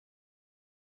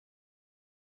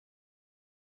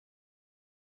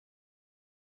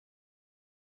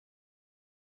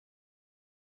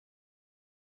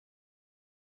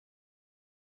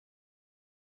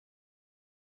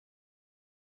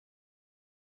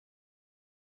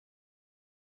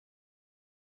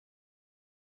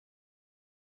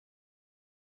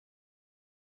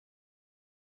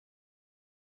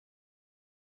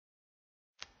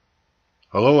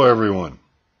Hello everyone.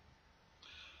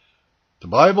 The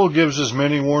Bible gives us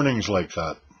many warnings like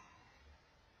that.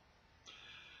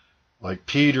 Like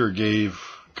Peter gave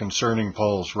concerning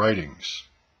Paul's writings.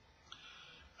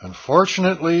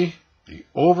 Unfortunately, the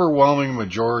overwhelming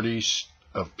majority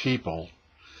of people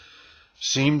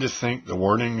seem to think the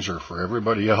warnings are for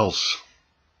everybody else,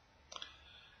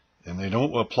 and they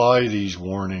don't apply these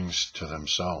warnings to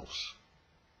themselves.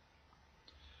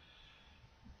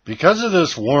 Because of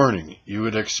this warning, you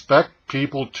would expect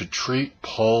people to treat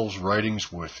Paul's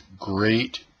writings with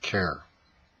great care,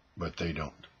 but they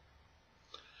don't.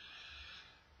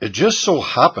 It just so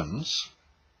happens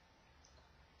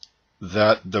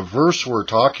that the verse we're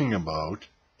talking about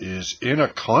is in a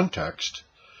context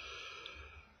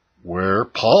where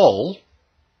Paul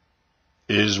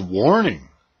is warning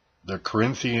the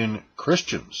Corinthian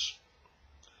Christians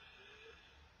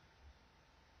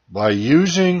by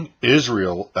using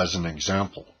Israel as an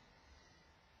example.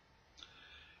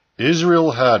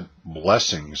 Israel had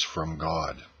blessings from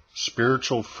God,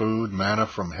 spiritual food, manna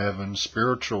from heaven,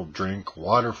 spiritual drink,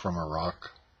 water from a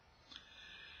rock.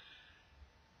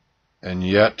 And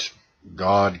yet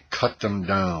God cut them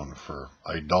down for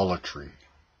idolatry.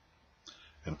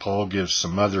 And Paul gives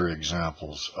some other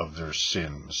examples of their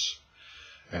sins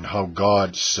and how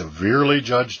God severely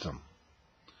judged them.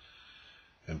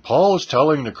 And Paul is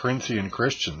telling the Corinthian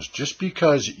Christians, just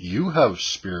because you have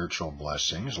spiritual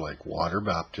blessings like water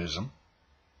baptism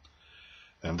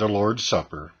and the Lord's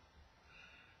Supper,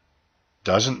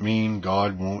 doesn't mean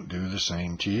God won't do the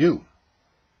same to you.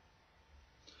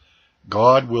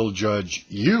 God will judge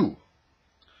you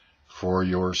for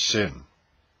your sin.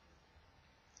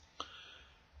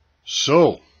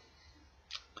 So,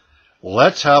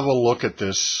 let's have a look at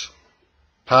this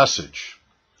passage.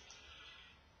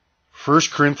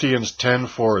 1 Corinthians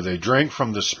 10:4, they drank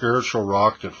from the spiritual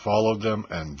rock that followed them,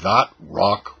 and that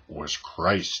rock was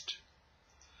Christ.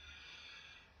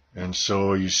 And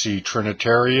so you see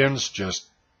Trinitarians just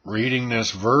reading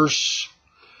this verse,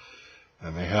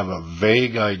 and they have a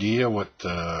vague idea what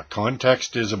the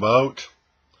context is about.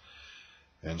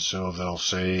 And so they'll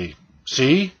say,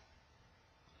 see,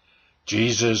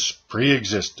 Jesus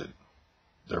pre-existed.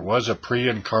 There was a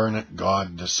pre-incarnate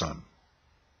God the Son.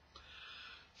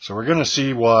 So we're going to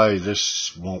see why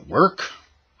this won't work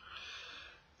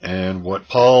and what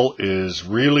Paul is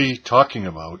really talking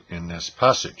about in this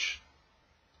passage.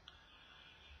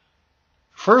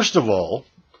 First of all,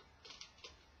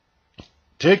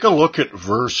 take a look at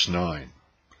verse 9.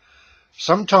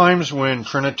 Sometimes when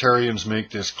Trinitarians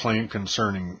make this claim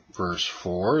concerning verse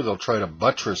 4, they'll try to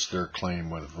buttress their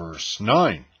claim with verse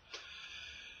 9.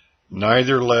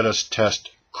 Neither let us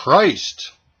test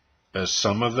Christ, as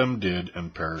some of them did,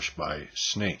 and perish by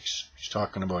snakes. He's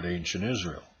talking about ancient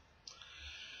Israel.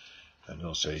 And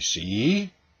they'll say,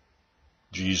 see,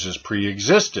 Jesus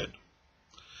pre-existed.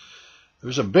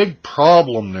 There's a big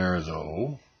problem there,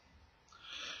 though.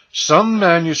 Some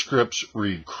manuscripts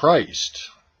read Christ,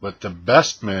 but the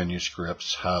best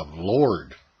manuscripts have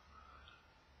Lord,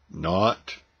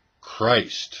 not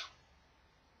Christ.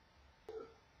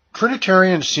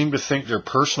 Trinitarians seem to think their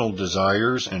personal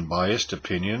desires and biased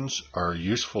opinions are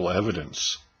useful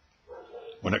evidence.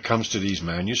 When it comes to these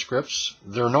manuscripts,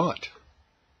 they're not.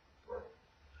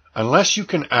 Unless you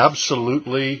can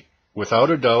absolutely,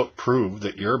 without a doubt, prove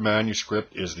that your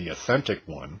manuscript is the authentic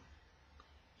one,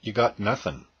 you got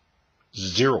nothing.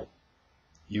 Zero.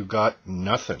 You got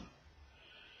nothing.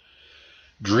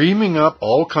 Dreaming up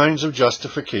all kinds of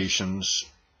justifications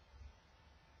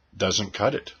doesn't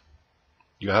cut it.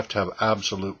 You have to have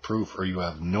absolute proof or you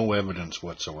have no evidence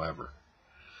whatsoever.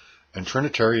 And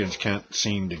Trinitarians can't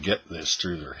seem to get this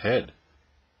through their head.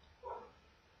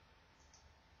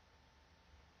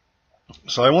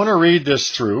 So I want to read this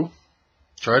through.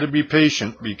 Try to be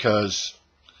patient because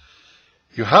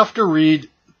you have to read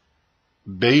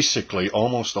basically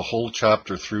almost the whole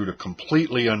chapter through to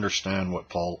completely understand what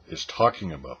Paul is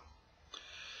talking about.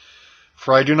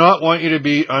 For I do not want you to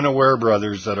be unaware,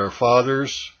 brothers, that our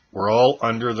fathers were all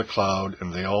under the cloud,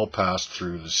 and they all passed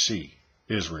through the sea,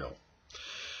 Israel.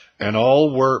 And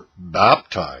all were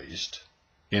baptized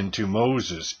into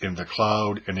Moses in the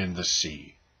cloud and in the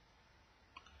sea.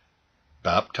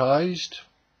 Baptized?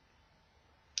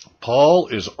 Paul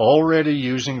is already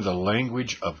using the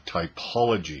language of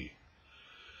typology.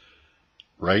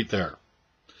 Right there.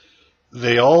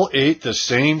 They all ate the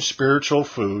same spiritual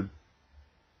food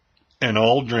and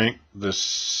all drank the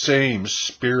same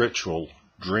spiritual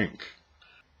drink.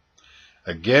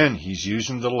 Again, he's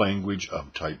using the language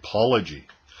of typology.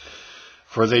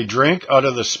 For they drank out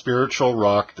of the spiritual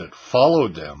rock that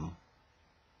followed them,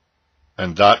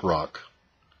 and that rock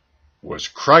was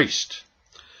Christ.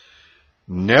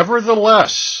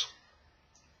 Nevertheless,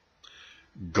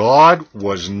 God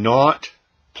was not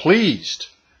pleased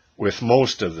with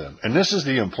most of them. And this is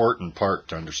the important part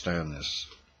to understand this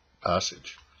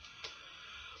passage.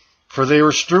 For they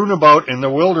were strewn about in the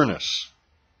wilderness.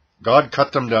 God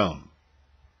cut them down.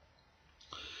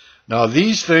 Now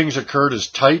these things occurred as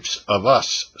types of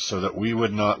us, so that we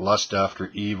would not lust after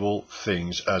evil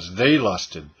things as they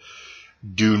lusted.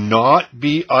 Do not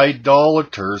be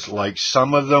idolaters like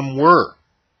some of them were.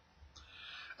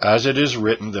 As it is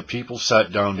written, the people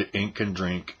sat down to eat and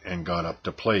drink and got up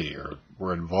to play, or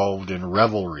were involved in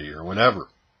revelry or whatever.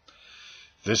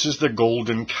 This is the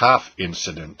golden calf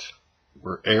incident,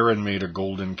 where Aaron made a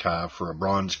golden calf or a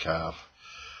bronze calf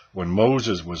when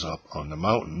Moses was up on the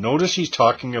mountain. Notice he's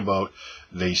talking about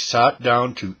they sat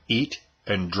down to eat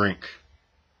and drink.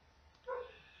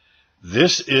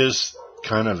 This is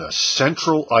kind of the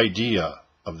central idea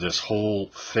of this whole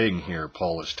thing here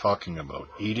Paul is talking about,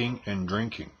 eating and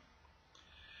drinking.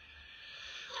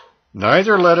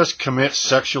 Neither let us commit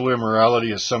sexual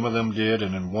immorality as some of them did,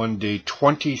 and in one day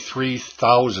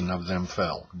 23,000 of them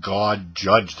fell. God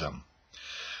judged them.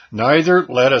 Neither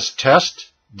let us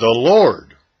test the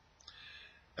Lord,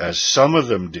 as some of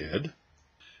them did,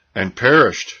 and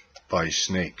perished by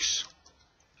snakes.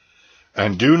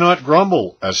 And do not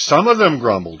grumble, as some of them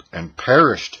grumbled, and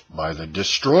perished by the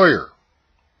destroyer.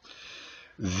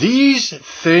 These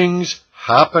things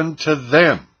happened to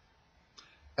them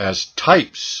as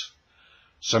types.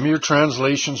 Some of your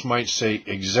translations might say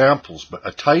examples, but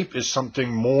a type is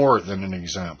something more than an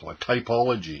example, a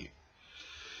typology.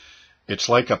 It's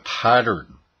like a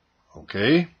pattern,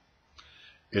 okay?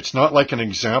 It's not like an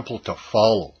example to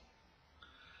follow.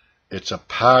 It's a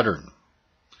pattern.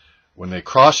 When they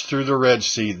crossed through the Red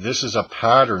Sea, this is a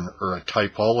pattern or a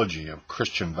typology of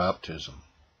Christian baptism.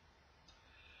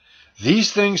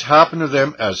 These things happened to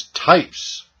them as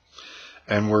types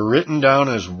and were written down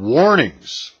as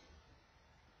warnings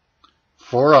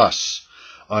for us,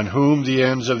 on whom the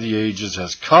ends of the ages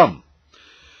has come.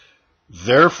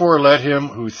 Therefore let him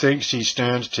who thinks he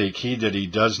stands take heed that he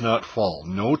does not fall.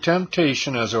 No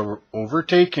temptation has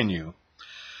overtaken you,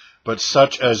 but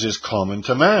such as is common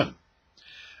to man.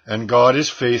 And God is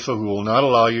faithful, who will not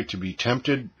allow you to be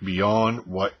tempted beyond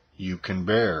what you can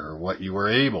bear, or what you are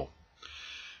able,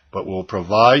 but will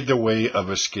provide the way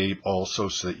of escape also,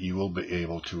 so that you will be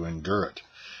able to endure it.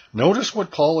 Notice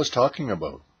what Paul is talking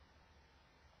about.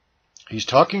 He's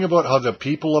talking about how the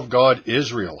people of God,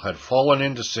 Israel, had fallen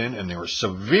into sin, and they were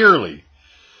severely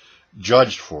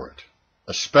judged for it,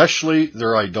 especially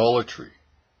their idolatry.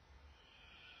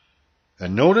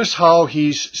 And notice how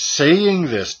he's saying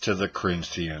this to the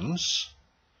Corinthians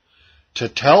to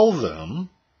tell them,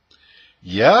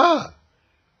 yeah,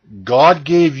 God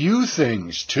gave you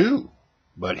things too,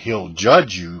 but he'll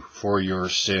judge you for your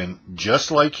sin just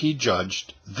like he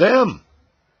judged them.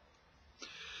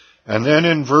 And then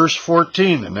in verse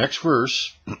 14, the next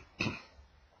verse,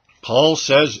 Paul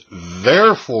says,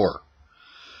 therefore,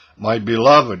 my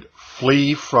beloved,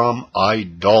 flee from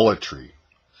idolatry.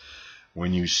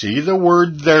 When you see the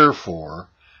word therefore,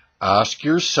 ask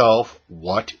yourself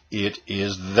what it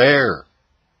is there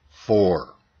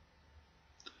for.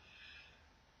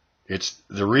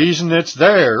 The reason it's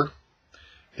there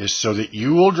is so that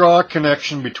you will draw a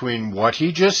connection between what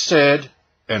he just said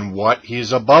and what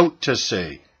he's about to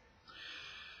say.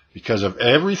 Because of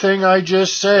everything I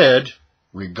just said,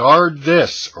 regard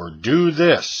this or do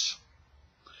this.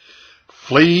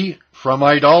 Flee from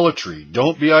idolatry.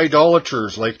 Don't be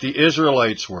idolaters like the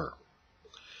Israelites were.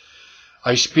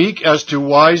 I speak as to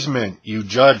wise men. You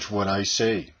judge what I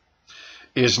say.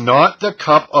 Is not the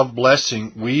cup of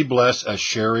blessing we bless as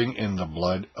sharing in the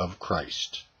blood of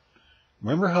Christ?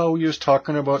 Remember how he was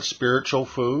talking about spiritual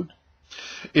food?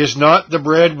 Is not the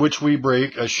bread which we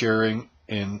break a sharing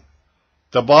in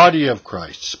the body of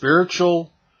Christ?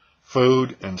 Spiritual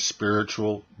food and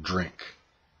spiritual drink.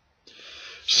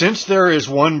 Since there is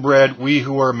one bread, we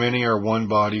who are many are one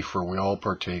body, for we all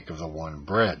partake of the one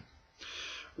bread.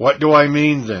 What do I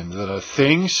mean then? That a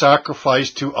thing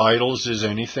sacrificed to idols is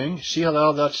anything? See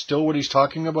how that's still what he's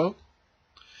talking about?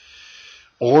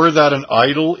 Or that an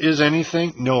idol is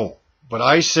anything? No. But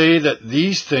I say that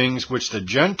these things which the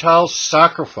Gentiles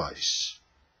sacrifice,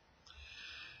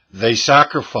 they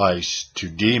sacrifice to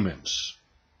demons.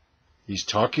 He's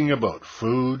talking about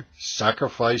food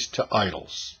sacrificed to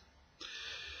idols.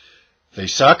 They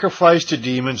sacrifice to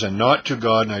demons and not to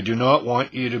God, and I do not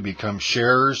want you to become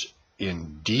sharers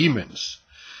in demons.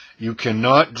 You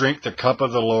cannot drink the cup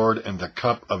of the Lord and the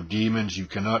cup of demons. You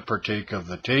cannot partake of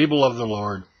the table of the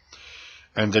Lord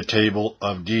and the table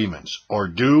of demons? Or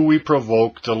do we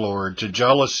provoke the Lord to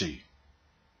jealousy?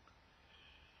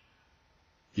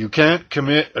 You can't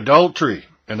commit adultery,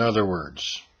 in other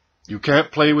words. You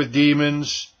can't play with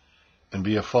demons and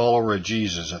be a follower of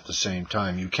Jesus at the same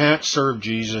time. You can't serve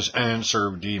Jesus and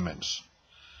serve demons.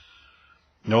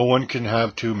 No one can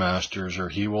have two masters, or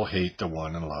he will hate the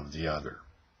one and love the other.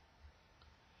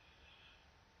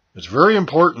 It's very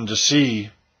important to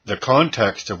see the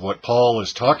context of what Paul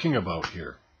is talking about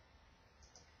here,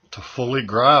 to fully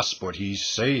grasp what he's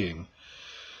saying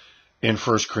in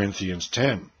 1 Corinthians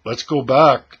 10. Let's go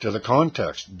back to the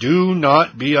context. Do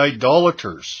not be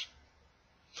idolaters.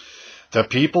 The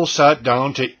people sat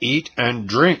down to eat and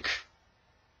drink.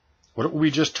 What were we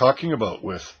just talking about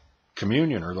with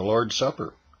communion or the Lord's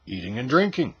Supper? Eating and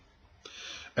drinking.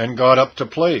 And got up to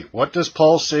play. What does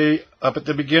Paul say up at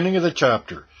the beginning of the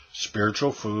chapter?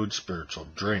 Spiritual food, spiritual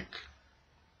drink.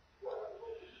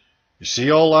 You see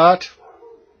all that?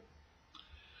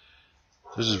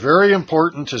 This is very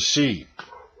important to see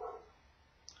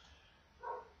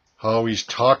how he's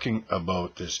talking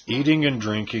about this eating and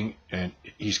drinking, and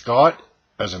he's got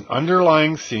as an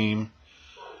underlying theme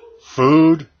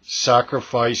food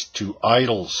sacrificed to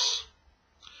idols.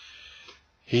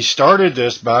 He started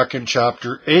this back in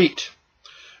chapter 8.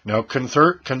 Now,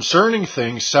 concerning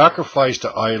things sacrificed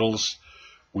to idols,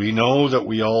 we know that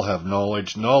we all have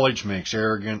knowledge. Knowledge makes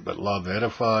arrogant, but love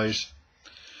edifies.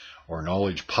 Or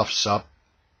knowledge puffs up,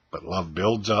 but love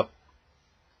builds up.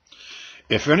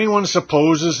 If anyone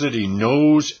supposes that he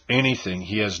knows anything,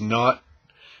 he has not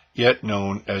yet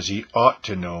known as he ought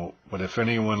to know. But if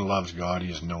anyone loves God,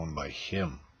 he is known by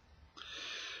him.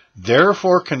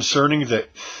 Therefore, concerning the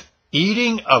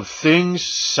eating of things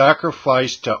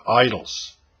sacrificed to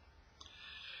idols,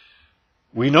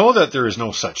 we know that there is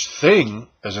no such thing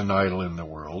as an idol in the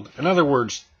world. In other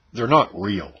words, they're not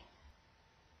real.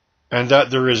 And that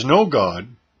there is no God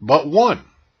but one.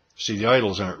 See, the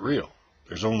idols aren't real.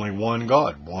 There's only one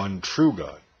God, one true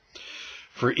God.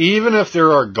 For even if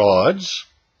there are gods,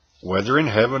 whether in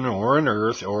heaven or in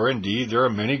earth, or indeed there are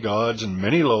many gods and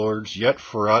many lords, yet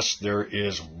for us there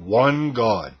is one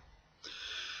God,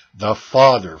 the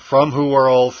Father, from whom are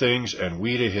all things, and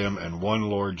we to him, and one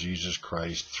Lord Jesus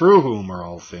Christ, through whom are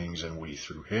all things, and we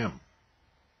through him.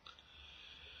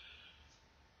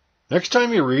 Next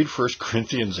time you read 1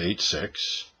 Corinthians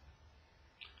 8:6,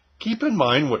 keep in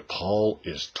mind what Paul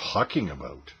is talking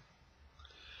about.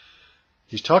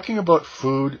 He's talking about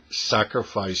food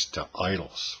sacrificed to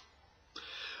idols.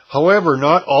 However,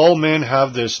 not all men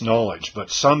have this knowledge,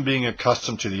 but some, being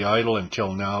accustomed to the idol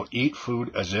until now, eat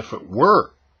food as if it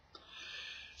were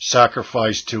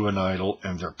sacrificed to an idol,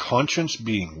 and their conscience,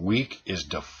 being weak, is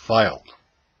defiled.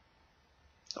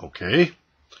 Okay?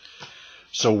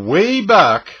 So way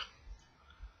back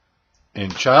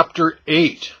in chapter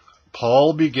 8,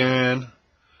 Paul began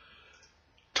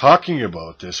talking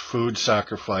about this food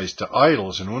sacrificed to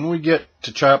idols. And when we get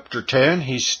to chapter 10,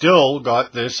 he's still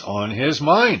got this on his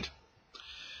mind.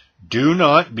 Do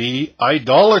not be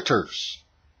idolaters,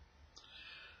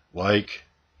 like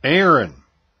Aaron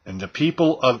and the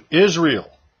people of Israel.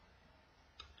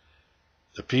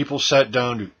 The people sat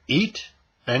down to eat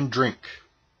and drink.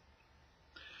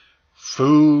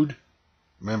 Food.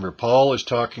 Remember, Paul is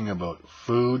talking about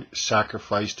food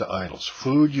sacrificed to idols.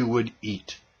 Food you would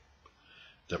eat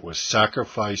that was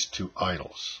sacrificed to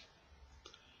idols.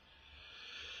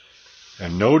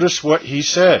 And notice what he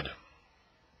said.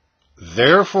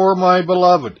 Therefore, my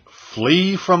beloved,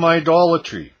 flee from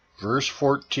idolatry. Verse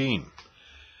 14.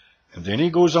 And then he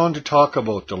goes on to talk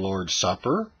about the Lord's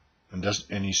Supper.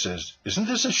 And he says, isn't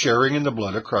this a sharing in the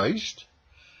blood of Christ?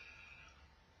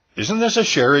 Isn't this a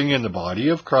sharing in the body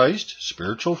of Christ?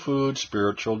 Spiritual food,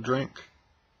 spiritual drink.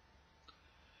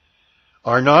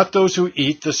 Are not those who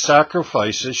eat the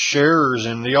sacrifices sharers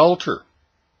in the altar?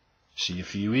 See,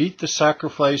 if you eat the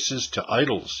sacrifices to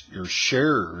idols, you're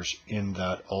sharers in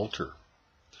that altar.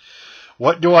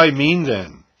 What do I mean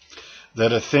then?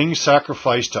 That a thing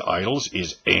sacrificed to idols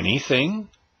is anything?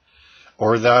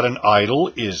 Or that an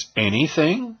idol is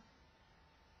anything?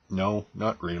 No,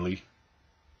 not really.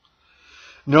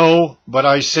 No, but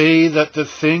I say that the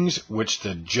things which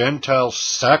the Gentiles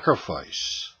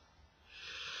sacrifice,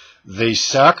 they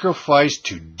sacrifice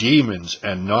to demons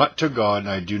and not to God, and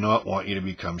I do not want you to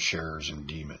become sharers in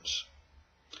demons.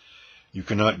 You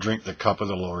cannot drink the cup of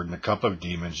the Lord and the cup of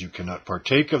demons. You cannot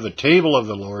partake of the table of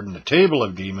the Lord and the table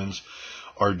of demons.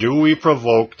 Or do we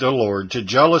provoke the Lord to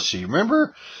jealousy?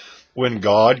 Remember when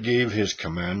God gave his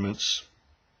commandments?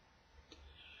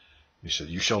 He said,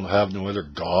 you shall have no other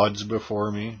gods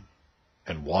before me.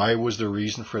 And why was the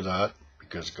reason for that?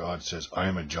 because God says, I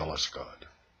am a jealous God.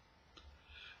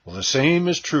 Well, the same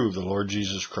is true of the Lord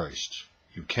Jesus Christ.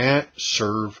 You can't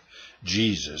serve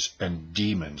Jesus and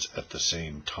demons at the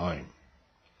same time.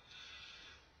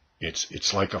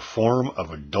 It's like a form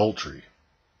of adultery,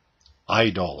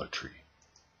 idolatry.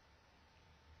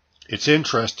 It's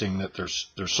interesting that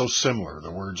they're so similar, the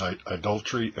words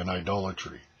adultery and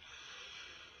idolatry,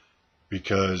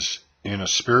 because in a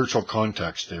spiritual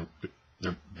context,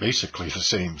 they're basically the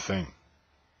same thing.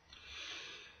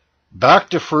 Back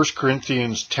to 1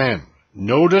 Corinthians 10.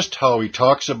 Notice how he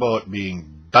talks about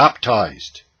being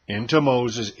baptized into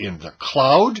Moses in the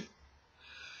cloud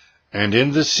and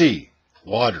in the sea,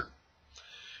 water,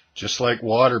 just like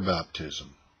water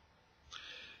baptism.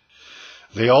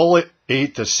 They all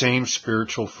ate the same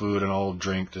spiritual food and all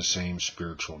drank the same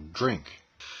spiritual drink.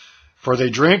 For they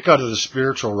drank out of the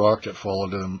spiritual rock that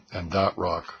followed them, and that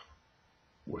rock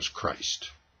was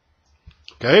Christ.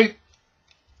 Okay?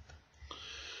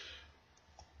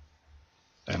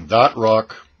 And that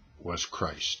rock was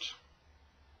Christ.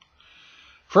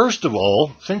 First of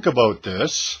all, think about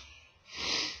this.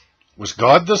 Was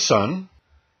God the Son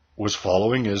was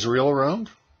following Israel around?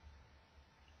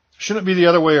 Shouldn't it be the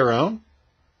other way around?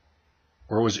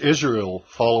 Or was Israel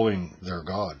following their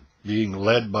God, being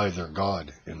led by their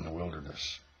God in the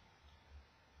wilderness?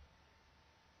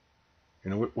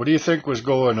 You know, what do you think was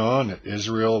going on? That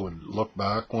Israel would look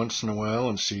back once in a while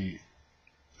and see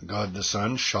God the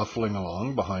Son shuffling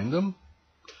along behind them?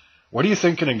 What are you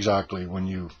thinking exactly when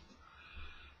you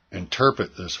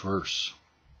interpret this verse?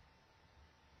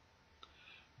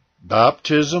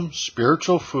 Baptism,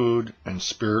 spiritual food, and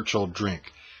spiritual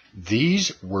drink.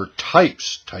 These were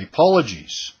types,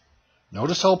 typologies.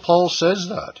 Notice how Paul says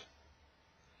that.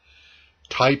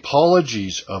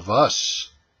 Typologies of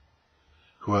us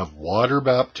who have water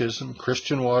baptism,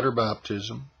 Christian water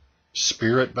baptism,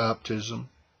 spirit baptism.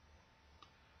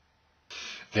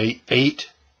 They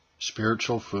ate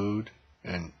spiritual food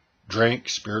and drank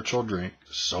spiritual drink.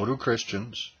 So do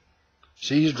Christians.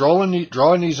 See, he's drawing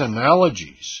these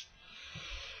analogies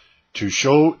to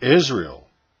show Israel,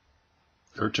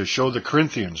 or to show the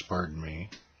Corinthians,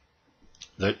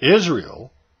 that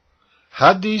Israel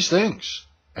had these things,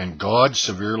 and God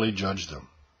severely judged them.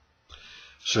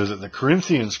 So that the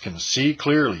Corinthians can see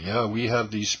clearly, yeah, we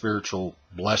have these spiritual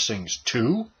blessings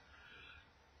too,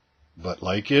 but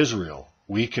like Israel,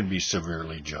 we can be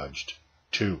severely judged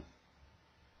too.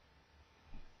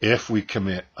 If we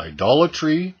commit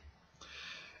idolatry,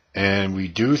 and we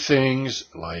do things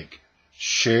like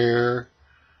share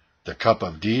the cup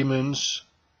of demons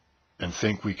and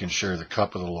think we can share the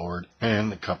cup of the Lord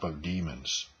and the cup of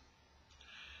demons,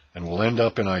 and we'll end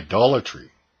up in idolatry.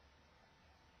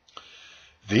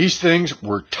 These things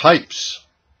were types.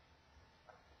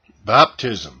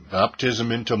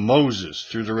 Baptism into Moses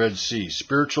through the Red Sea,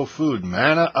 spiritual food,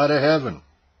 manna out of heaven,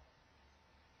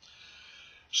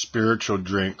 spiritual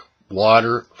drink,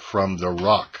 water from the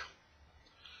rock.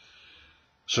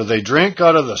 So they drank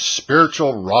out of the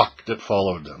spiritual rock that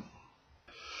followed them.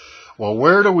 Well,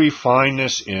 where do we find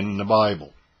this in the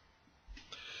Bible?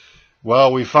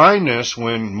 Well, we find this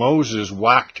when Moses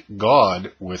whacked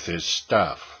God with his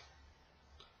staff,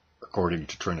 according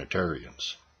to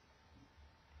Trinitarians.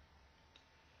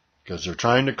 Because they're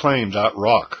trying to claim that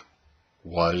rock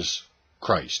was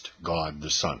Christ, God the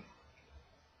Son.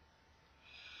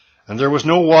 And there was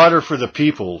no water for the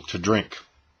people to drink.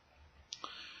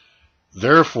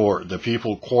 Therefore, the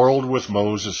people quarreled with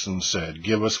Moses and said,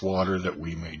 "Give us water that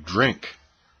we may drink."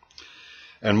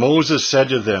 And Moses said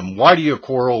to them, "Why do you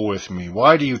quarrel with me?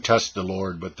 Why do you test the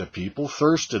Lord?" But the people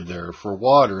thirsted there for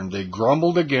water, and they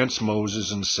grumbled against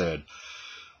Moses and said,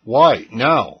 "Why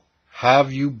now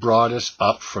have you brought us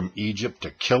up from Egypt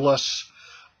to kill us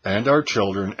and our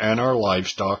children and our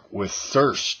livestock with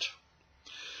thirst?"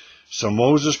 So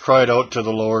Moses cried out to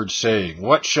the Lord, saying,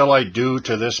 "What shall I do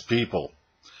to this people?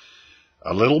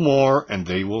 A little more, and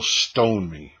they will stone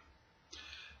me."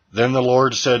 Then the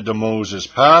Lord said to Moses,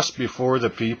 "Pass before the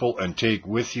people, and take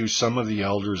with you some of the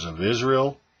elders of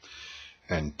Israel,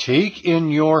 and take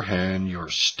in your hand your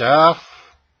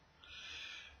staff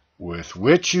with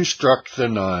which you struck the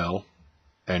Nile,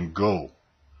 and go.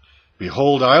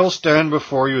 Behold, I will stand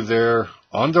before you there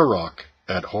on the rock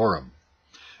at Horeb,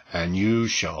 and you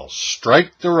shall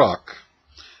strike the rock,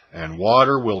 and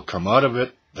water will come out of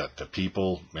it, that the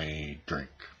people may drink."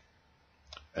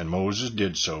 And Moses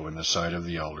did so in the sight of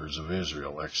the elders of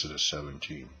Israel. Exodus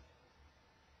 17.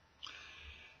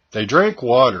 They drank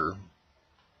water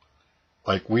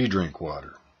like we drink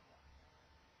water,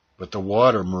 but the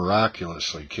water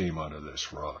miraculously came out of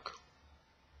this rock.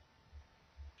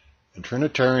 And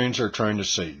Trinitarians are trying to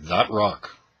say that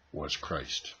rock was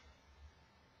Christ.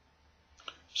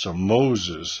 So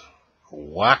Moses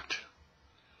whacked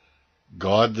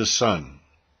God the Son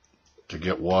to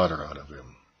get water out of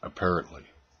him, apparently.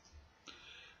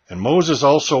 And Moses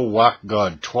also whacked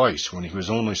God twice when he was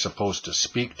only supposed to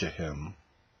speak to him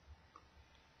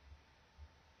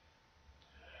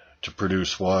to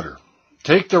produce water.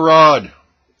 Take the rod,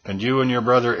 and you and your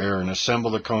brother Aaron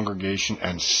assemble the congregation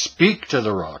and speak to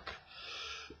the rock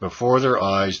before their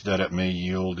eyes that it may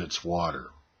yield its water.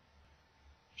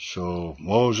 So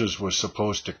Moses was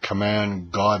supposed to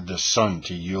command God the Son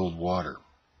to yield water.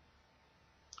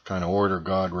 Kind of order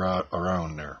God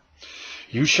around there.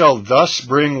 You shall thus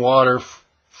bring water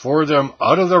for them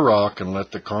out of the rock, and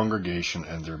let the congregation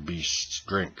and their beasts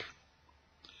drink.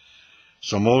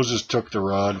 So Moses took the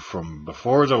rod from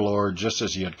before the Lord, just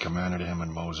as he had commanded him,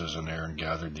 and Moses and Aaron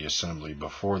gathered the assembly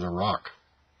before the rock.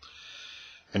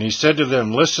 And he said to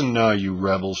them, Listen now, you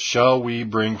rebels, shall we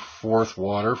bring forth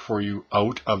water for you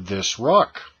out of this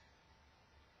rock?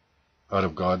 Out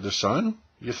of God the Son,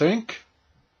 you think?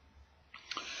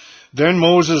 Then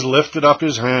Moses lifted up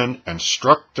his hand and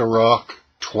struck the rock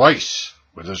twice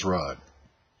with his rod.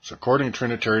 So according to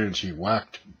Trinitarians, he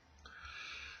whacked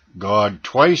God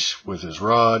twice with his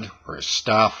rod, or his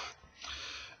staff,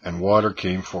 and water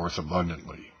came forth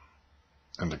abundantly,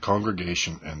 and the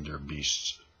congregation and their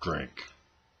beasts drank.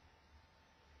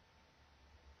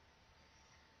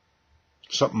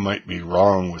 Something might be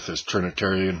wrong with this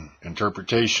Trinitarian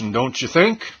interpretation, don't you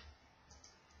think?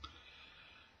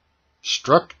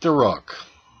 Struck the rock.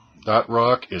 That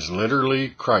rock is literally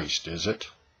Christ, is it?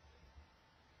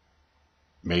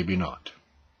 Maybe not.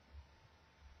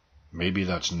 Maybe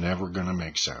that's never going to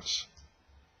make sense.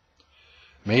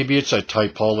 Maybe it's a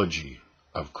typology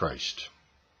of Christ.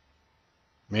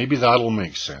 Maybe that'll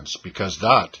make sense, because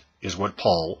that is what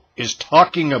Paul is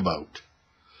talking about.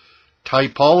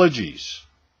 Typologies.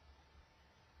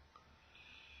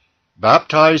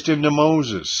 Baptized into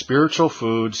Moses, spiritual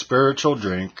food, spiritual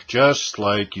drink, just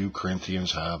like you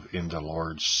Corinthians have in the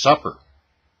Lord's Supper.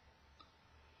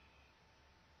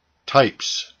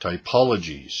 Types,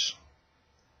 typologies.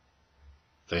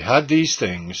 They had these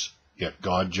things, yet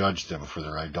God judged them for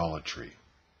their idolatry.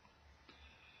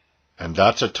 And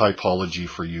that's a typology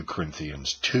for you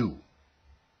Corinthians too.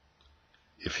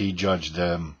 If he judged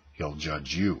them, he'll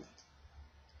judge you.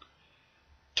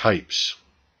 Types,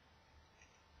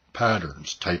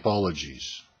 patterns,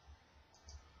 typologies.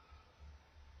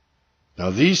 Now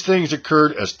these things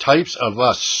occurred as types of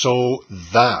us, so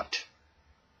that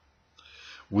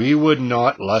we would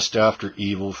not lust after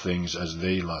evil things as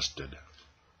they lusted.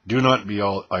 Do not be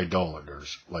all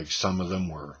idolaters, like some of them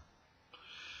were.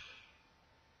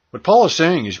 What Paul is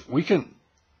saying is we've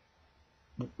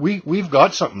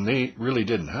got something they really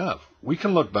didn't have. We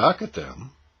can look back at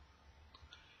them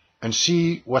and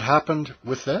see what happened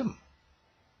with them.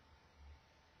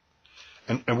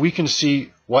 And we can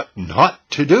see what not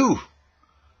to do.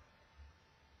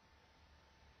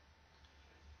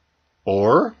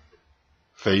 Or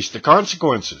face the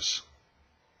consequences.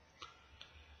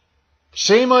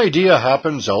 Same idea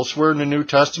happens elsewhere in the New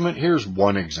Testament. Here's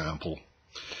one example.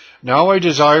 Now I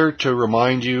desire to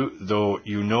remind you, though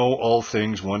you know all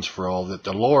things once for all, that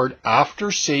the Lord,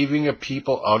 after saving a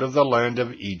people out of the land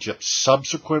of Egypt,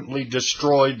 subsequently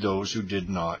destroyed those who did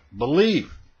not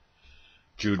believe.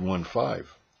 Jude 1:5.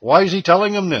 Why is he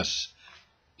telling them this?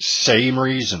 Same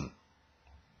reason.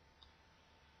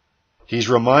 He's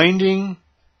reminding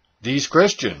these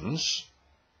Christians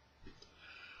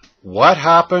what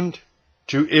happened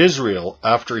to Israel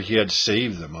after he had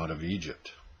saved them out of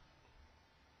Egypt.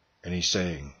 And he's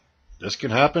saying, this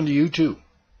can happen to you too,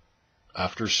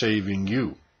 after saving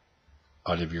you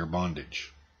out of your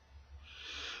bondage.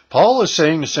 Paul is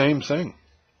saying the same thing.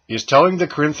 He's telling the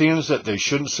Corinthians that they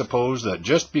shouldn't suppose that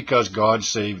just because God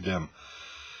saved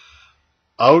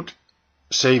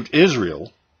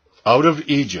Israel out of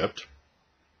Egypt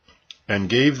and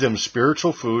gave them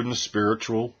spiritual food and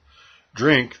spiritual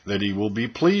drink, that he will be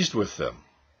pleased with them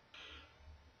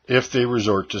if they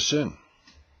resort to sin.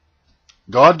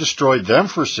 God destroyed them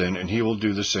for sin, and he will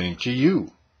do the same to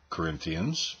you,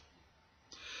 Corinthians.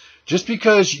 Just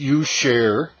because you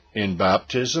share in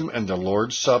baptism and the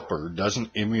Lord's Supper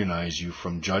doesn't immunize you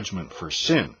from judgment for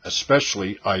sin,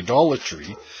 especially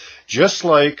idolatry, just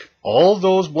like all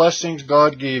those blessings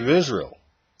God gave Israel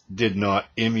did not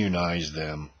immunize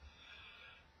them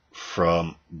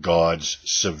from God's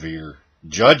severe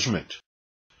judgment.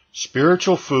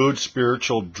 Spiritual food,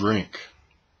 spiritual drink.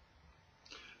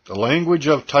 The language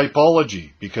of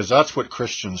typology, because that's what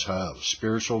Christians have,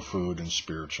 spiritual food and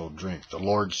spiritual drink. The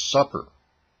Lord's Supper.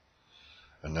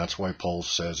 And that's why Paul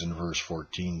says in verse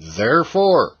 14,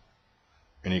 therefore,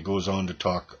 and he goes on to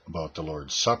talk about the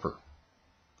Lord's Supper.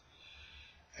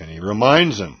 And he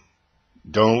reminds them,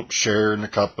 don't share in the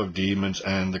cup of demons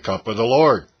and the cup of the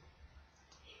Lord.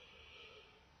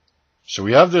 So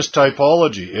we have this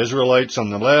typology, Israelites on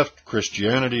the left,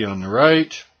 Christianity on the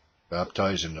right,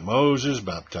 baptized into Moses,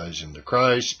 baptized into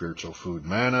Christ, spiritual food,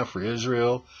 manna for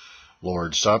Israel,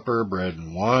 Lord's Supper, bread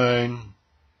and wine,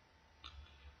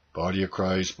 body of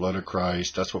Christ, blood of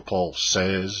Christ. That's what Paul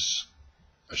says.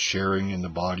 A sharing in the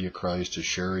body of Christ, a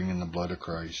sharing in the blood of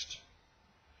Christ.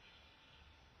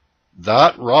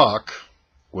 That rock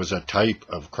was a type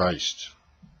of Christ,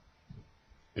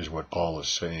 is what Paul is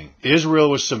saying. Israel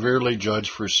was severely judged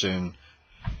for sin.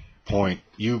 Point,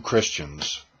 you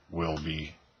Christians will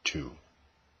be too.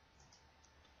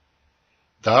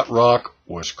 That rock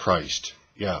was Christ.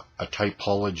 Yeah, a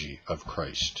typology of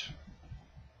Christ.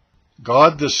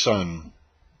 God the Son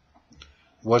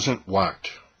wasn't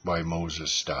whacked by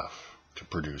Moses' staff to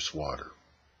produce water.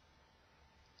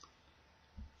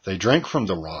 They drank from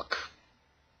the rock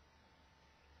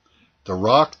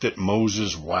that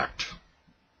Moses whacked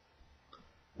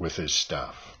with his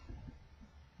staff.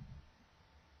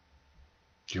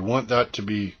 Do you want that to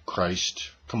be Christ?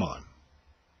 Come on,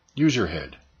 use your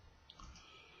head.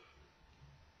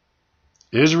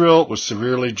 Israel was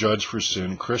severely judged for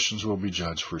sin. Christians will be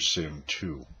judged for sin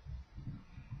too.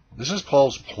 This is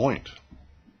Paul's point.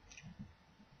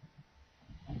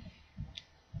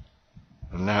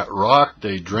 And that rock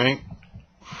they drank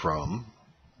from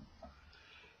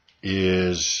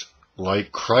is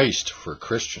like Christ for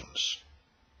Christians.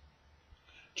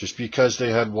 Just because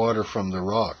they had water from the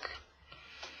rock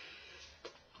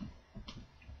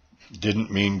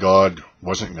didn't mean God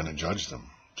wasn't going to judge them.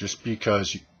 Just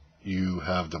because you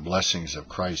have the blessings of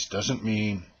Christ doesn't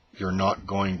mean you're not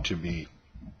going to be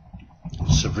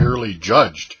severely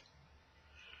judged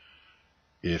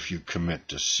if you commit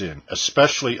to sin,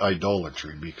 especially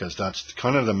idolatry, because that's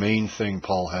kind of the main thing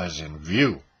Paul has in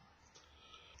view.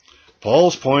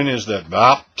 Paul's point is that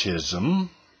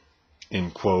baptism, in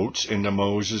quotes, into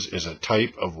Moses is a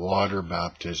type of water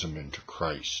baptism into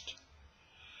Christ.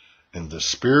 And the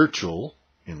spiritual,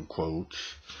 in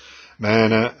quotes,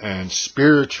 manna and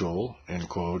spiritual, in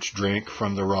quotes, drink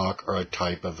from the rock are a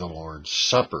type of the Lord's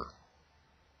Supper.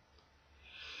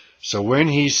 So when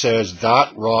he says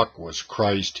that rock was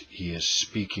Christ, he is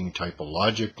speaking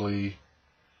typologically,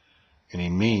 and he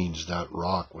means that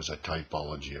rock was a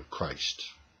typology of Christ.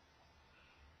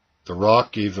 The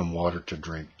rock gave them water to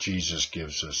drink. Jesus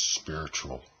gives us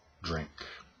spiritual drink.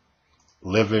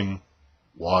 Living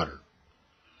water.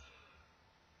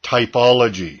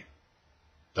 Typology.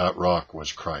 That rock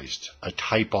was Christ. A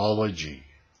typology.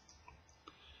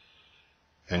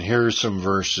 And here are some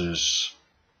verses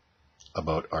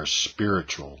about our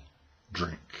spiritual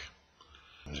drink.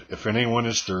 If anyone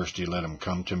is thirsty, let him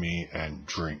come to me and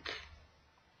drink.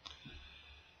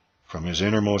 From his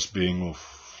innermost being will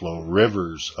flow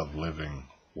rivers of living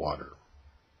water.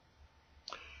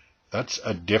 That's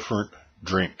a different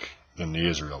drink than the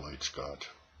Israelites got.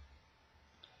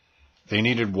 They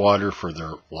needed water for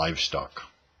their livestock.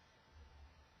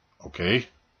 Okay?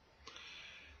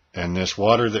 And this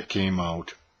water that came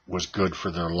out was good for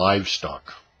their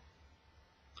livestock,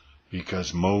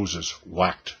 because Moses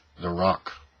whacked the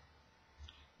rock.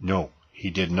 No,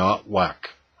 he did not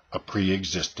whack a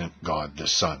pre-existent God the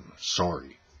Son.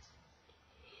 Sorry.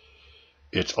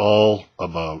 It's all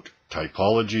about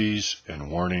typologies and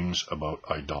warnings about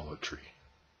idolatry.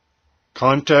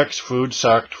 Context, food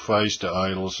sacrificed to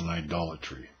idols and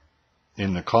idolatry.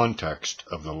 In the context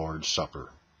of the Lord's Supper.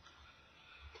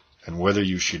 And whether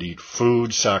you should eat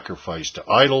food sacrificed to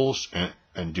idols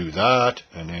and do that,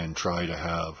 and then try to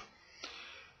have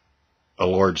a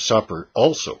Lord's Supper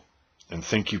also, and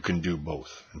think you can do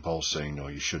both. And Paul's saying, no,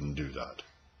 you shouldn't do that.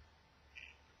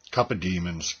 Cup of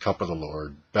demons, cup of the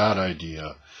Lord, bad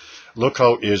idea. Look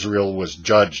how Israel was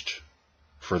judged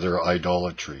for their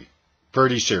idolatry.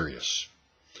 Pretty serious.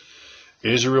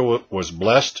 Israel was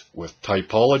blessed with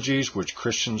typologies which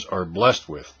Christians are blessed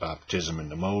with. Baptism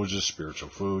into Moses, spiritual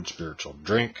food, spiritual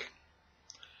drink.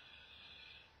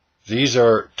 These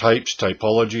are types,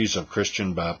 typologies of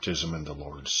Christian baptism and the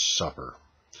Lord's Supper.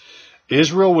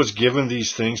 Israel was given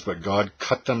these things, but God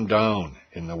cut them down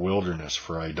in the wilderness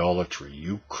for idolatry.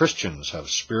 You Christians have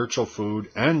spiritual food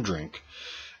and drink,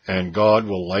 and God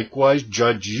will likewise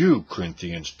judge you,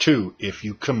 Corinthians 2, if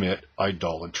you commit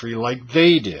idolatry like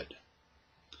they did.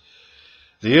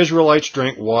 The Israelites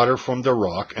drank water from the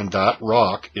rock, and that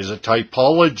rock is a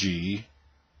typology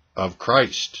of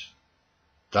Christ.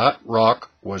 That rock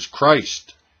was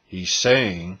Christ. He's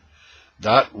saying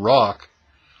That rock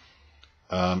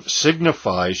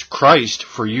signifies Christ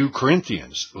for you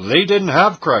Corinthians. They didn't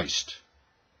have Christ.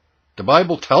 The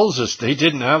Bible tells us they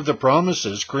didn't have the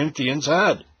promises Corinthians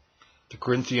had, the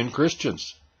Corinthian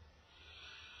Christians.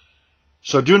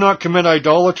 So do not commit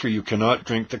idolatry. You cannot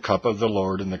drink the cup of the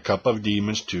Lord and the cup of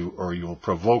demons too, or you will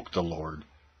provoke the Lord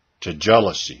to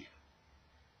jealousy.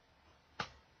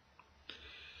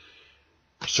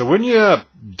 So when you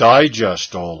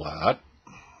digest all that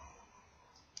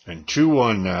and chew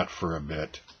on that for a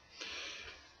bit,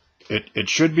 it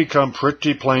should become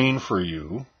pretty plain for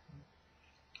you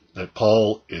that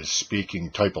Paul is speaking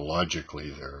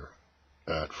typologically there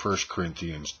at 1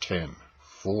 Corinthians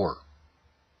 10:4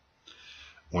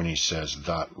 when he says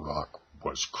that rock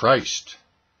was Christ.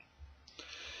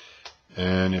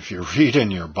 And if you read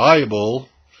in your Bible,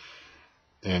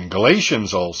 in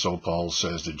Galatians also, Paul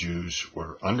says the Jews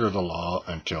were under the law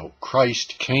until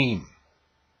Christ came.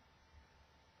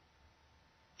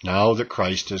 Now that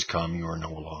Christ has come, you are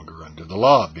no longer under the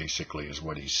law, basically, is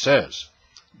what he says.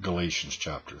 Galatians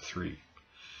chapter 3.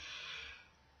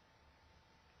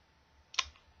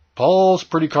 Paul's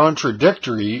pretty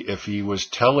contradictory if he was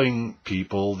telling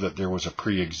people that there was a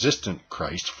pre-existent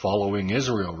Christ following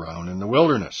Israel around in the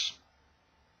wilderness.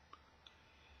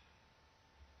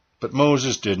 But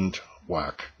Moses didn't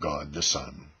whack God the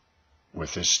Son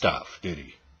with his staff, did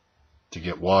he, to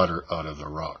get water out of the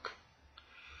rock?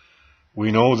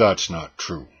 We know that's not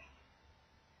true.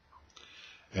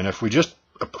 And if we just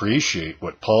appreciate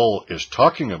what Paul is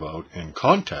talking about in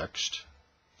context,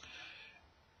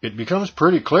 it becomes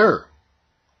pretty clear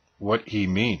what he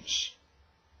means.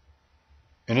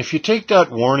 And if you take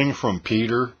that warning from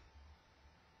Peter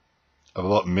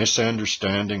about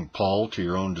misunderstanding Paul to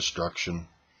your own destruction,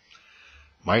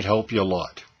 might help you a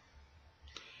lot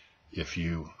if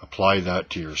you apply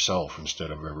that to yourself instead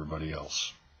of everybody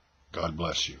else. God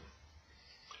bless you.